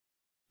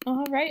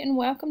Alright, and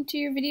welcome to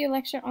your video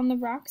lecture on the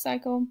rock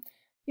cycle.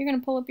 You're going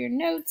to pull up your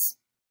notes,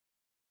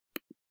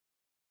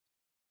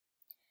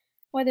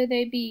 whether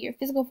they be your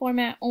physical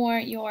format or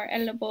your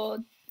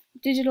editable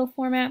digital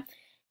format.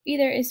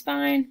 Either is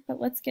fine, but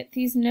let's get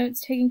these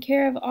notes taken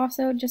care of.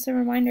 Also, just a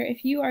reminder,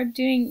 if you are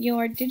doing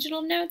your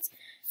digital notes,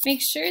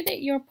 make sure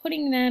that you're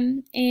putting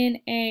them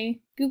in a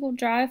Google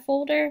Drive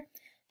folder,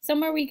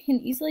 somewhere we can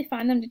easily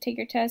find them to take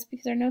your test,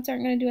 because our notes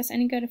aren't going to do us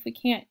any good if we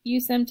can't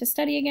use them to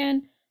study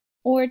again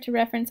or to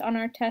reference on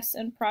our tests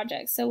and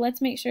projects. So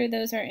let's make sure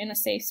those are in a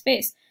safe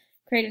space.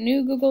 Create a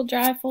new Google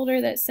Drive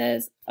folder that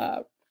says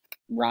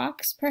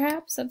rocks,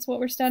 perhaps. That's what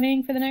we're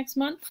studying for the next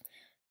month.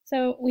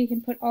 So we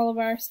can put all of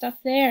our stuff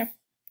there.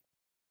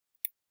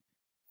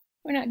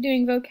 We're not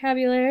doing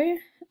vocabulary,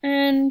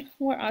 and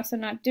we're also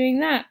not doing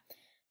that.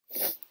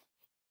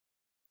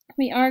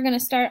 We are going to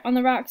start on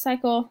the rock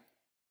cycle.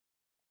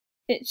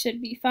 It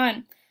should be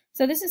fun.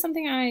 So this is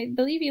something I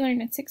believe you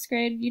learned in 6th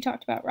grade. You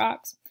talked about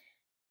rocks.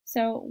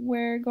 So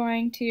we're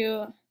going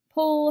to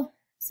pull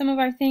some of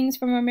our things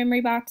from our memory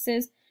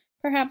boxes,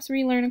 perhaps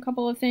relearn a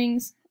couple of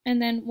things,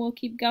 and then we'll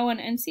keep going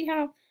and see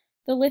how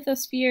the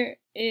lithosphere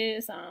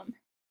is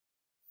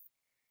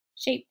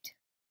shaped,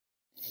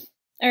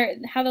 or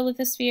how the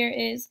lithosphere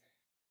is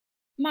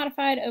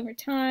modified over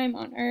time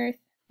on Earth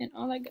and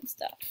all that good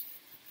stuff.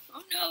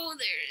 Oh no,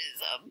 there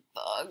is a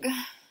bug.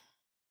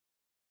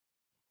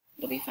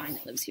 It'll be fine,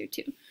 it lives here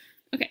too.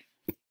 Okay,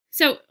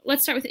 so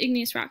let's start with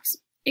igneous rocks.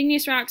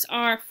 Igneous rocks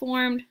are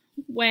formed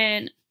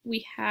when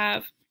we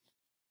have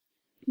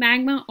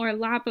magma or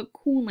lava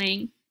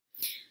cooling.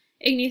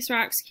 Igneous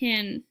rocks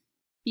can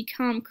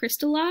become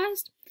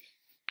crystallized,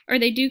 or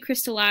they do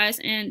crystallize,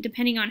 and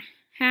depending on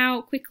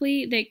how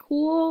quickly they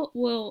cool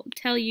will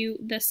tell you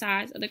the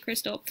size of the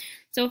crystal.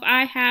 So if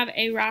I have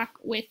a rock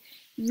with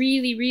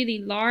really, really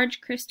large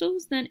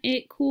crystals, then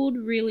it cooled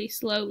really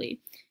slowly.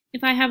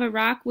 If I have a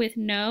rock with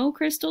no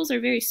crystals or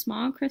very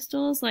small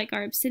crystals, like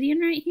our obsidian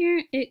right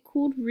here, it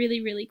cooled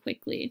really, really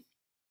quickly.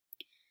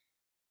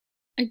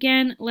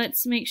 Again,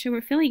 let's make sure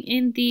we're filling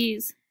in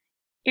these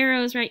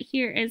arrows right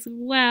here as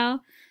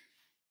well.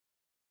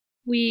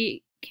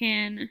 We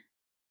can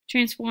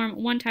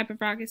transform one type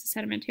of rock as a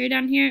sedimentary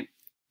down here,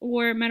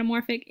 or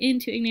metamorphic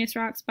into igneous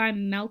rocks by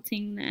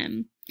melting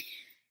them.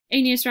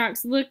 Igneous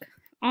rocks look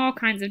all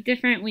kinds of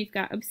different. We've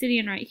got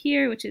obsidian right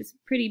here, which is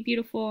pretty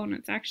beautiful, and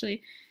it's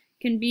actually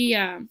can be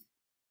a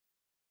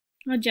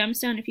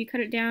gemstone if you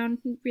cut it down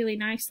really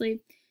nicely.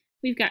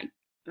 We've got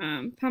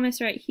pumice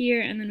right here,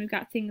 and then we've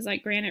got things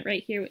like granite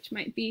right here, which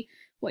might be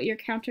what your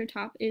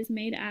countertop is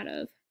made out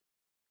of.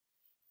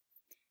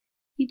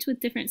 Each with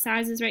different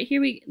sizes. Right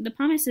here, the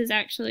pumice is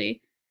actually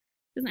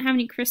doesn't have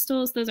any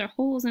crystals. Those are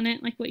holes in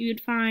it, like what you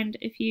would find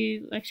if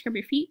you scrub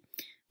your feet.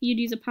 You'd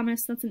use a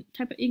pumice. That's a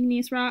type of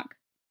igneous rock.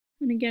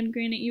 And again,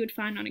 granite you would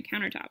find on a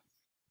countertop.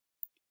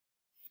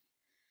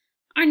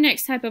 Our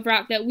next type of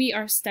rock that we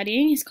are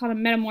studying is called a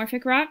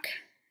metamorphic rock.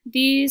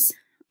 These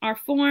are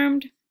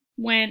formed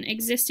when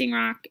existing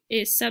rock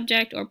is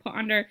subject or put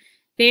under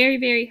very,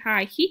 very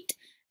high heat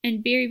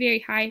and very,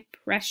 very high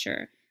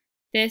pressure.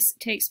 This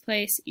takes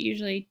place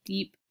usually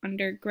deep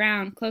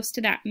underground, close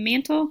to that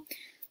mantle.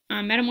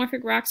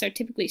 Metamorphic rocks are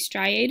typically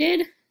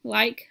striated,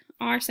 like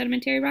our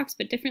sedimentary rocks,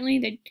 but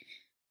differently.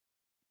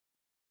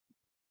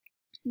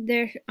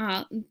 They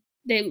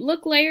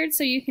look layered,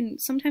 so you can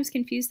sometimes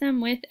confuse them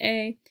with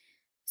a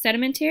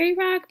sedimentary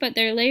rock, but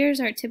their layers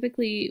are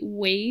typically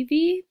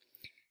wavy,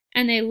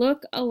 and they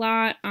look a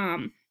lot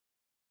kind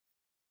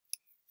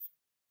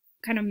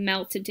of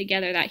melted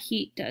together. That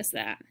heat does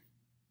that.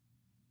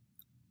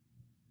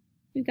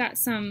 We've got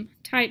some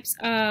types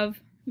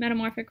of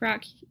metamorphic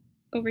rock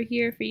over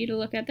here for you to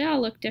look at. They all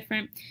look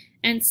different,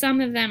 and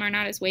some of them are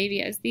not as wavy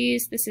as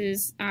these. This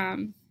is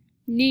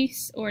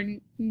gneiss or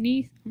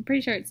gneiss. I'm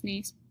pretty sure it's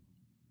gneiss.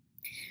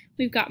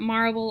 We've got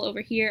marble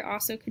over here,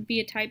 also could be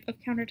a type of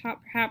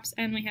countertop perhaps,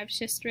 and we have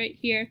schist right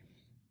here.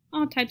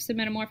 All types of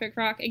metamorphic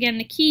rock. Again,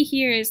 the key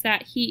here is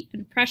that heat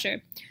and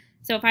pressure.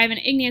 So if I have an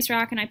igneous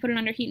rock and I put it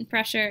under heat and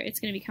pressure, it's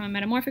going to become a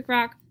metamorphic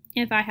rock.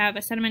 If I have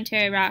a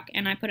sedimentary rock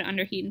and I put it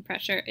under heat and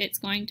pressure, it's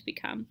going to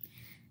become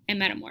a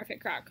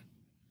metamorphic rock.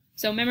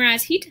 So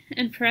memorize heat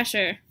and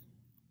pressure.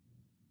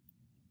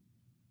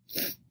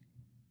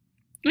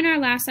 And our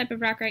last type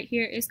of rock right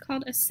here is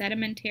called a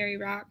sedimentary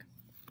rock.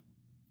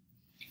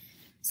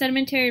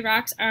 Sedimentary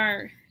rocks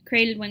are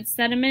created when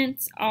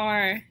sediments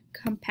are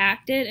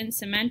compacted and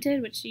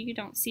cemented, which you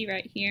don't see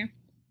right here.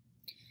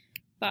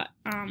 But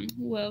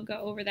we'll go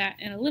over that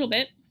in a little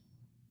bit.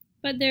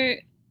 But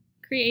they're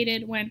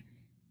created when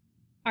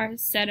our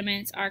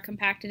sediments are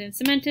compacted and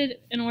cemented.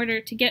 In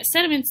order to get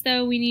sediments,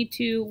 though, we need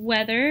to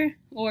weather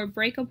or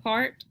break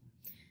apart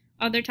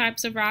other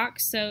types of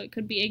rocks. So it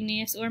could be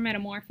igneous or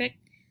metamorphic.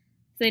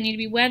 So they need to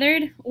be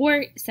weathered,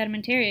 or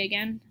sedimentary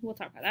again. We'll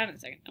talk about that in a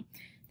second, though.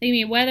 They can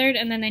be weathered,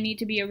 and then they need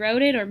to be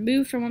eroded or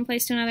moved from one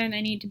place to another, and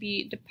they need to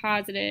be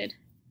deposited,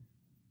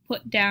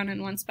 put down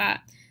in one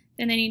spot.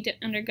 Then they need to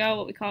undergo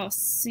what we call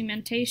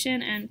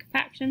cementation and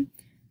compaction.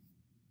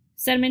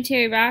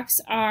 Sedimentary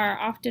rocks are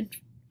often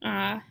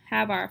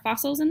have our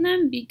fossils in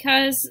them,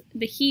 because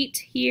the heat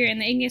here in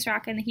the igneous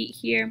rock and the heat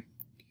here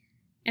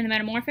in the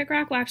metamorphic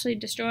rock will actually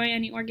destroy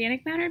any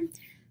organic matter.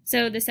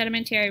 So the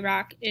sedimentary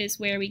rock is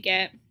where we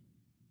get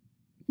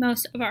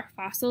most of our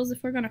fossils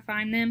if we're going to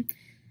find them.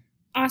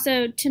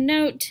 Also, to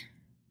note,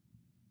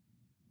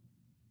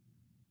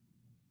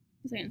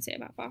 what was I going to say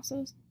about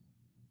fossils?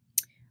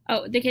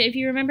 Oh, if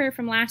you remember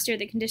from last year,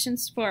 the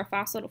conditions for a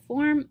fossil to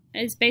form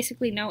is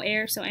basically no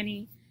air, so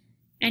any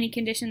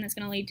condition that's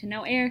going to lead to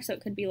no air. So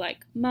it could be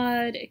like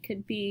mud, it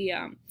could be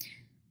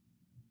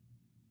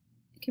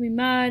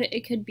mud,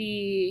 it could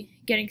be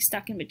getting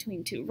stuck in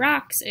between two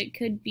rocks, it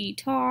could be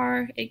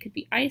tar, it could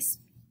be ice,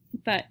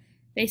 but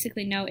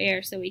basically no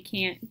air, so we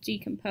can't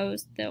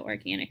decompose the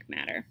organic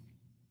matter.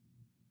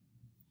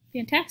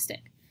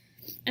 Fantastic.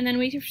 And then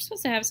we're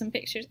supposed to have some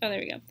pictures, oh there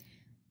we go,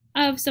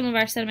 of some of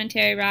our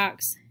sedimentary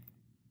rocks,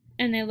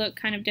 and they look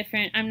kind of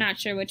different. I'm not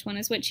sure which one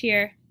is which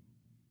here.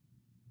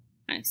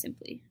 I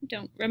simply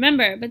don't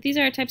remember, but these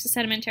are types of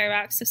sedimentary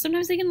rocks. So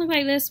sometimes they can look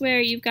like this, where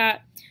you've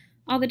got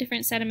all the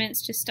different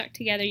sediments just stuck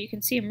together. You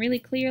can see them really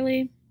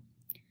clearly.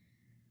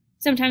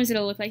 Sometimes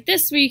it'll look like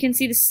this, where you can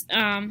see the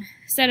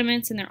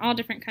sediments, and they're all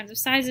different kinds of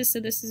sizes. So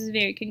this is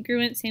very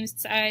congruent, same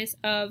size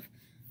of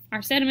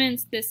our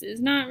sediments. This is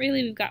not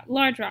really. We've got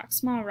large rocks,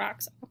 small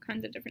rocks, all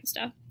kinds of different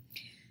stuff.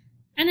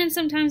 And then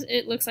sometimes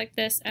it looks like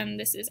this, and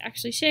this is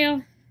actually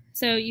shale.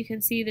 So you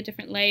can see the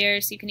different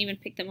layers. You can even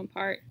pick them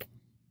apart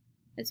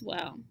as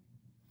well.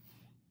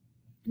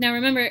 Now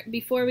remember,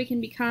 before we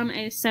can become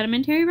a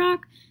sedimentary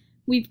rock,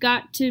 we've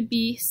got to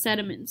be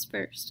sediments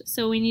first.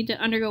 So we need to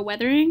undergo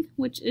weathering,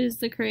 which is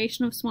the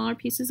creation of smaller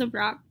pieces of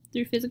rock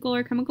through physical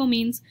or chemical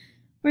means.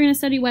 We're going to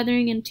study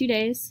weathering in 2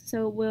 days,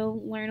 so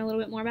we'll learn a little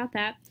bit more about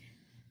that.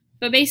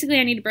 But basically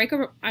I need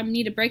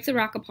to break the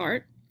rock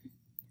apart.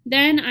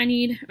 Then I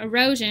need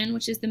erosion,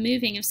 which is the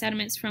moving of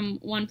sediments from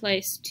one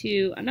place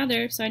to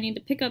another. So I need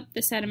to pick up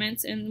the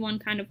sediments in one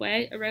kind of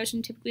way.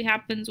 Erosion typically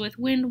happens with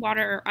wind,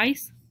 water, or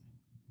ice.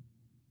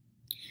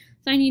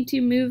 So I need to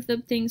move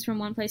the things from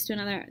one place to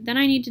another. Then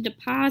I need to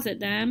deposit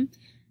them,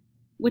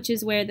 which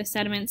is where the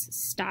sediments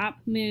stop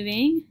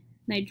moving.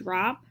 They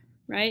drop,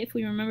 right? If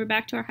we remember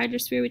back to our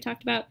hydrosphere, we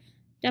talked about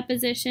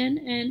deposition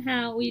and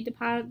how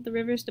the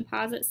rivers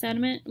deposit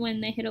sediment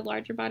when they hit a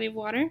larger body of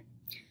water.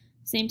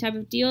 Same type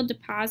of deal,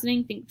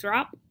 depositing, think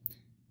drop.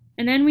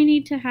 And then we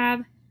need to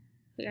have,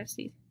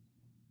 and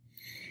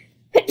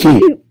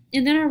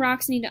then our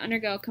rocks need to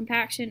undergo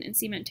compaction and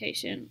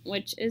cementation,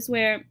 which is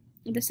where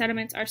the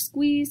sediments are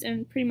squeezed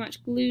and pretty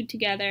much glued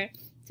together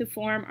to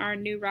form our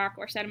new rock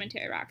or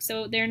sedimentary rock.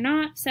 So they're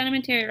not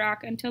sedimentary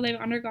rock until they've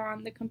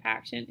undergone the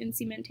compaction and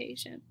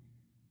cementation.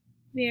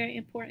 Very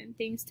important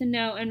things to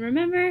know and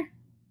remember.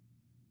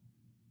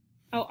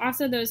 Oh,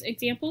 also those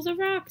examples of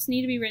rocks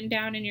need to be written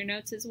down in your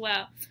notes as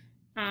well.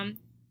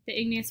 The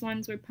igneous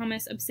ones were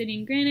pumice,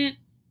 obsidian, granite,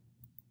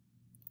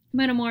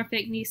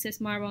 metamorphic, gneiss,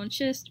 marble, and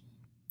schist,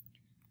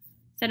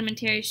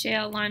 sedimentary,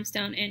 shale,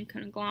 limestone, and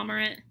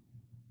conglomerate,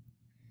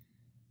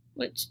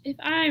 which, if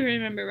I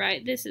remember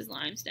right, this is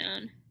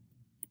limestone,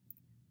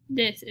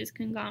 this is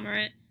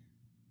conglomerate,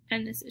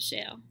 and this is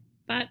shale.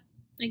 But,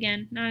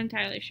 again, not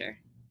entirely sure.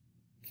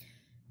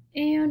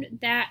 And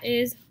that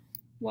is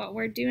what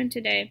we're doing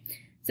today.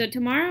 So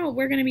tomorrow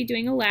we're going to be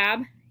doing a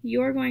lab.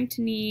 You're going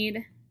to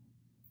need,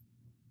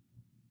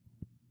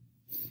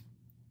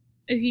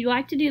 if you'd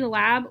like to do the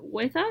lab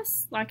with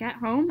us, like at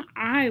home,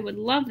 I would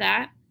love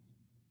that.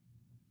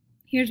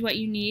 Here's what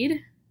you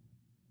need.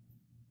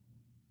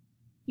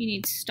 You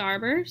need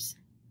starburst,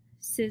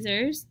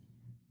 scissors,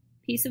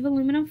 piece of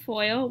aluminum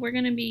foil. We're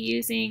going to be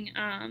using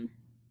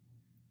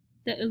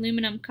the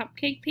aluminum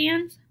cupcake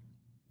pans,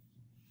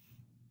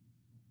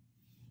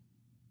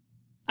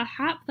 a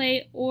hot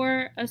plate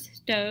or a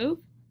stove,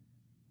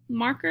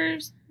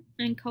 markers,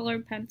 and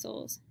colored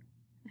pencils,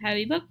 a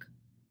heavy book,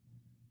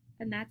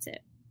 and that's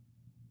it.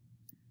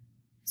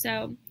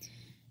 So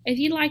if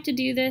you'd like to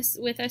do this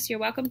with us, you're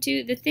welcome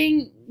to. The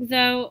thing,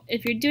 though,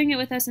 if you're doing it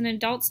with us and an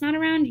adult's not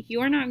around,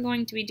 you're not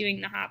going to be doing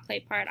the hot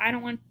plate part. I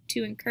don't want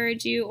to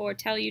encourage you or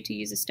tell you to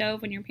use a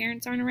stove when your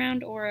parents aren't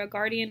around or a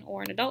guardian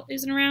or an adult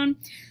isn't around.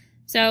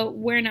 So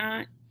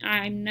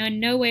I'm in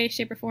no way,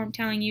 shape, or form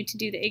telling you to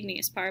do the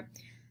igneous part.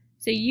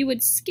 So you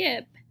would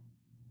skip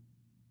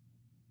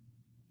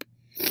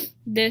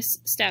this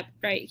step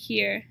right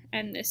here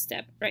and this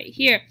step right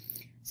here.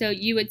 So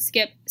you would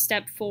skip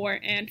step 4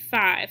 and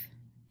 5.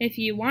 If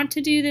you want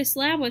to do this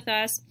lab with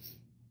us,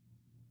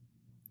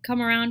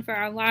 come around for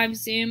our live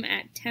Zoom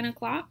at 10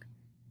 o'clock,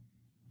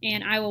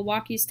 and I will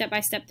walk you step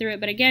by step through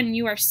it. But again,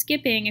 you are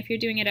skipping, if you're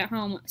doing it at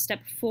home, step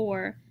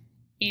 4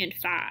 and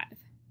 5.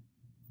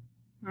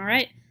 All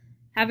right.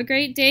 Have a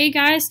great day,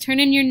 guys. Turn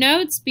in your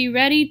notes. Be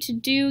ready to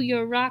do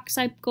your rock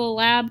cycle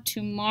lab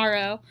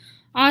tomorrow.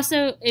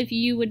 Also, if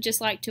you would just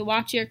like to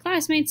watch your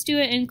classmates do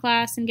it in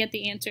class and get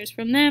the answers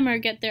from them or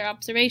get their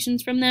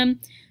observations from them,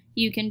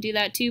 you can do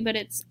that too. But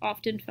it's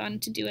often fun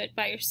to do it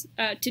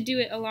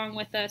along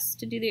with us,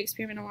 to do the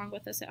experiment along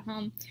with us at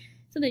home,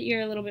 so that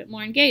you're a little bit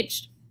more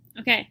engaged.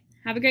 Okay.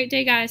 Have a great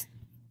day, guys.